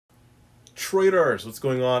traders, what's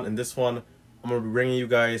going on? In this one, I'm going to be bringing you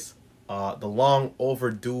guys the long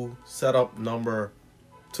overdue setup number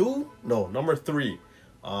 3.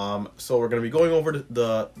 So we're going to be going over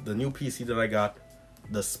the new PC that I got,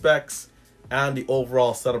 the specs, and the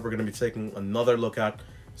overall setup we're going to be taking another look at.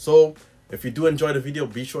 So if you do enjoy the video,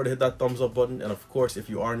 be sure to hit that thumbs up button, and of course, if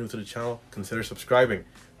you are new to the channel, consider subscribing.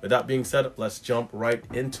 With that being said, let's jump right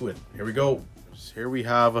into it. Here we go. So here we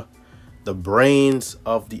have the brains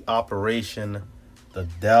of the operation, the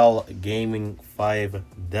Dell Gaming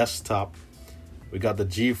 5 desktop. We got the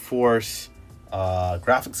GeForce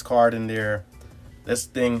graphics card in there. This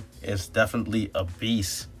thing is definitely a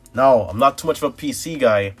beast. Now, I'm not too much of a PC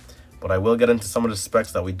guy, but I will get into some of the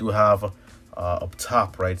specs that we do have up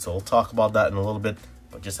top, right? So we'll talk about that in a little bit,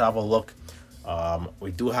 but just have a look.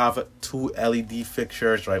 We do have 2 LED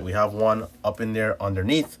fixtures, right? We have one up in there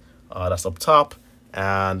underneath, that's up top,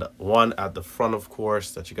 and one at the front, of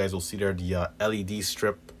course, that you guys will see there, the LED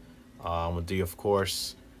strip with the, of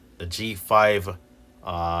course, the G5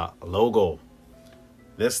 logo.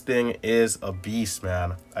 This thing is a beast,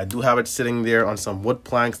 man. I do have it sitting there on some wood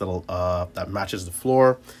planks that matches the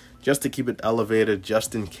floor, just to keep it elevated,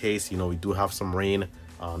 just in case, you know, we do have some rain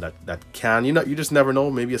that can, you know, you just never know,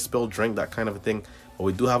 maybe a spilled drink, that kind of a thing. But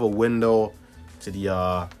we do have a window to the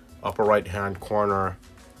upper right hand corner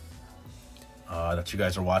that you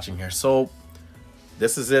guys are watching here. So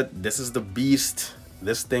this is it. This is the beast.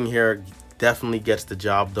 This thing here definitely gets the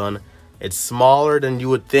job done. It's smaller than you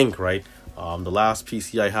would think, right? The last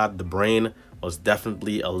PC I had, the brain, was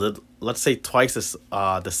definitely a little, let's say twice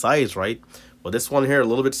the size, right? But this one here, a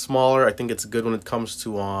little bit smaller. I think it's good when it comes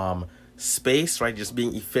to space, right? Just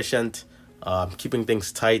being efficient, keeping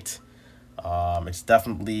things tight. It's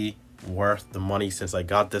definitely worth the money since I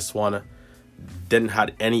got this one. Didn't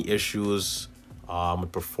had any issues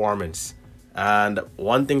with performance. And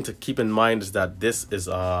one thing to keep in mind is that this is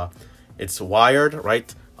it's wired,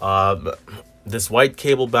 right? This white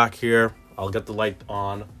cable back here, I'll get the light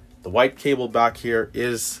on. The white cable back here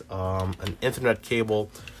is an Ethernet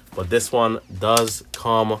cable, but this one does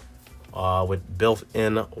come with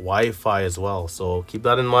built-in Wi-Fi as well. So keep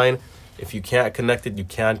that in mind. If you can't connect it, you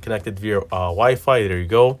can connect it via Wi-Fi. There you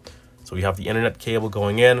go. So we have the internet cable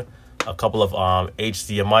going in, a couple of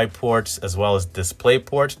HDMI ports, as well as display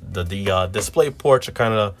ports. The display ports are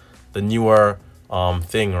kind of the newer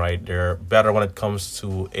thing, right? They're better when it comes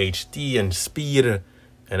to HD and speed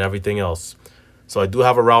and everything else. So I do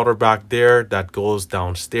have a router back there that goes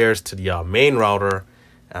downstairs to the main router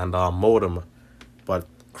and modem. But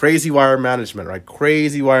crazy wire management, right?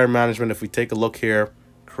 Crazy wire management. If we take a look here,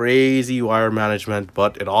 crazy wire management,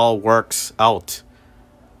 but it all works out.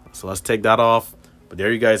 So let's take that off. But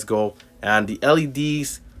there you guys go. And the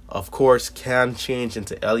LEDs, of course, can change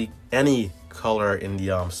into any color in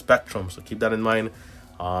the spectrum. So keep that in mind.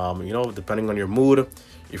 You know, depending on your mood,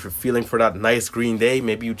 if you're feeling for that nice green day,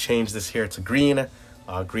 maybe you change this here to green,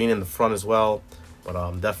 green in the front as well.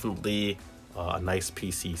 But definitely a nice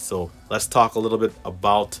PC. So let's talk a little bit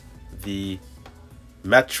about the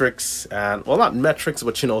metrics, and well, not metrics,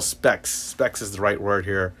 but you know, specs is the right word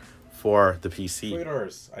here for the PC.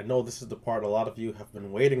 Traders, I know this is the part a lot of you have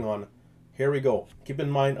been waiting on. Here we go. Keep in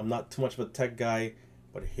mind, I'm not too much of a tech guy,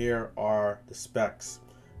 but here are the specs.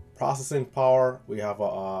 Processing power, we have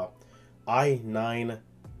a i9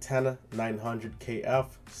 10900KF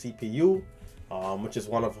CPU, which is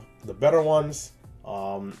one of the better ones.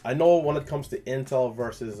 I know when it comes to Intel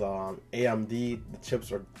versus AMD, the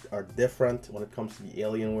chips are different when it comes to the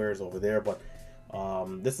Alienwares over there, but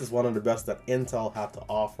this is one of the best that Intel had to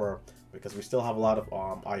offer, because we still have a lot of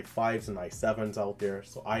i5s and i7s out there.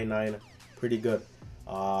 So i9, pretty good.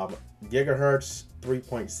 Gigahertz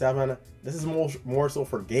 3.7. This is more so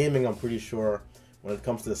for gaming, I'm pretty sure, when it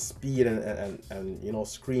comes to the speed and you know,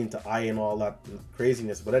 screen to eye and all that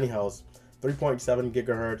craziness. But anyhow, 3.7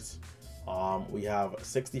 gigahertz. We have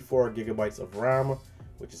 64 gigabytes of RAM,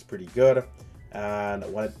 which is pretty good. And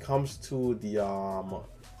when it comes to the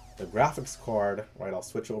graphics card, right, I'll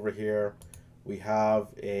switch over here. We have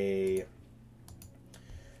a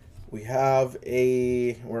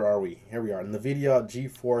where are we? Here we are, NVIDIA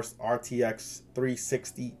GeForce RTX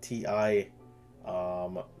 360 Ti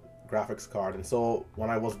graphics card. And so when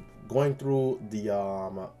I was going through the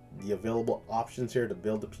available options here to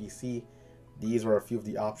build the PC, these were a few of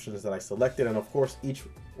the options that I selected, and of course each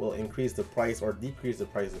will increase the price or decrease the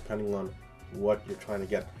price depending on what you're trying to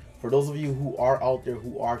get. For those of you who are out there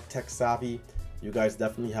who are tech savvy, you guys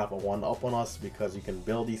definitely have a one up on us, because you can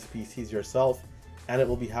build these PCs yourself and it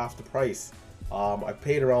will be half the price. I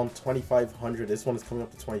paid around $2,500. This one is coming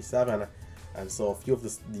up to $27,000, and so a few of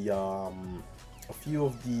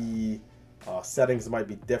the Settings might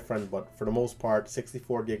be different, but for the most part,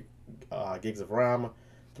 64 gigs of RAM,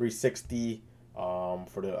 360 for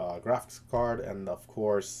the graphics card, and of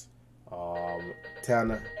course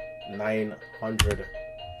 10900.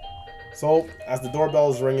 So as the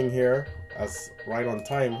doorbell is ringing here, as right on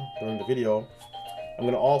time during the video, I'm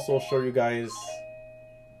gonna also show you guys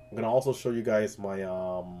my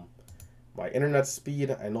my internet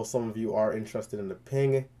speed. I know some of you are interested in the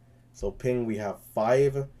ping. So ping, we have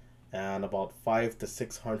 5 and about 5 to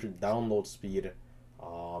 600 download speed.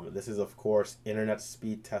 This is of course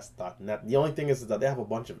internetspeedtest.net. The only thing is that they have a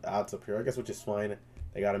bunch of ads up here, I guess, which is fine.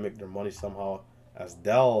 They got to make their money somehow. As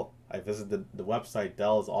Dell, I visited the website,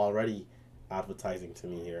 Dell is already advertising to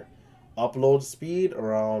me here. Upload speed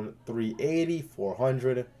around 380,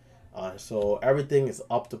 400. So everything is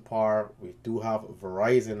up to par. We do have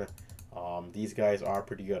Verizon. These guys are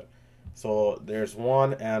pretty good. So there's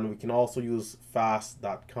one, and we can also use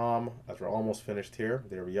fast.com as we're almost finished here.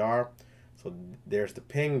 There we are. So there's the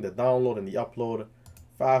ping, the download, and the upload.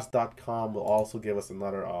 Fast.com will also give us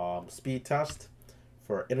another speed test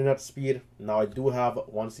for internet speed. Now I do have,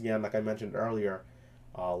 once again, like I mentioned earlier,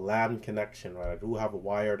 LAN connection, right? I do have a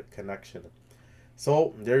wired connection.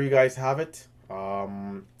 So there you guys have it.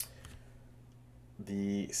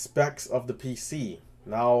 The specs of the PC.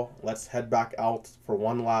 Now let's head back out for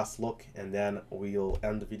one last look, and then we'll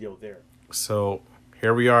end the video there. So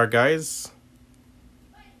here we are, guys.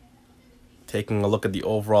 Taking a look at the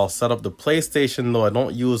overall setup. The PlayStation, though, I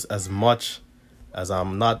don't use as much, as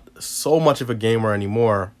I'm not so much of a gamer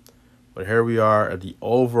anymore. But here we are at the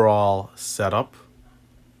overall setup.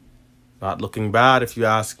 Not looking bad if you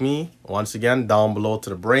ask me. Once again, down below to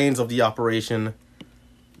the brains of the operation,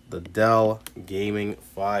 the Dell Gaming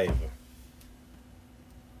 5.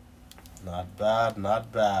 Not bad,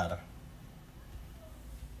 not bad.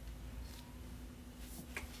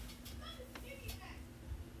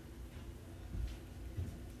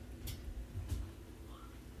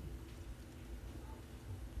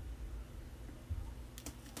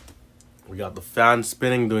 We got the fan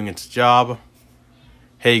spinning, doing its job.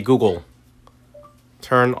 Hey Google,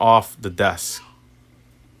 turn off the desk.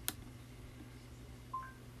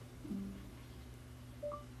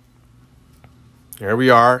 Here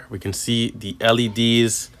we are. We can see the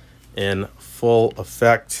LEDs in full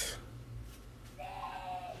effect.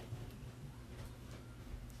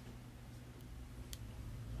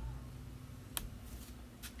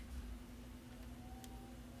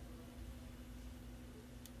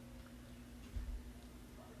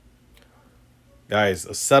 Guys,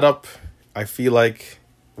 a setup, I feel like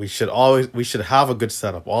we should have a good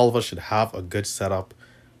setup. All of us should have a good setup.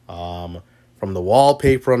 From the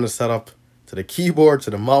wallpaper on the setup, to the keyboard, to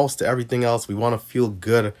the mouse, to everything else. We want to feel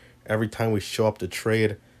good every time we show up to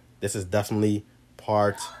trade. This is definitely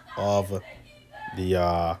part of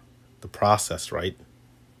the process, right?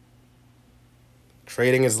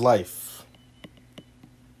 Trading is life.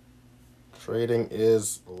 Trading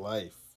is life.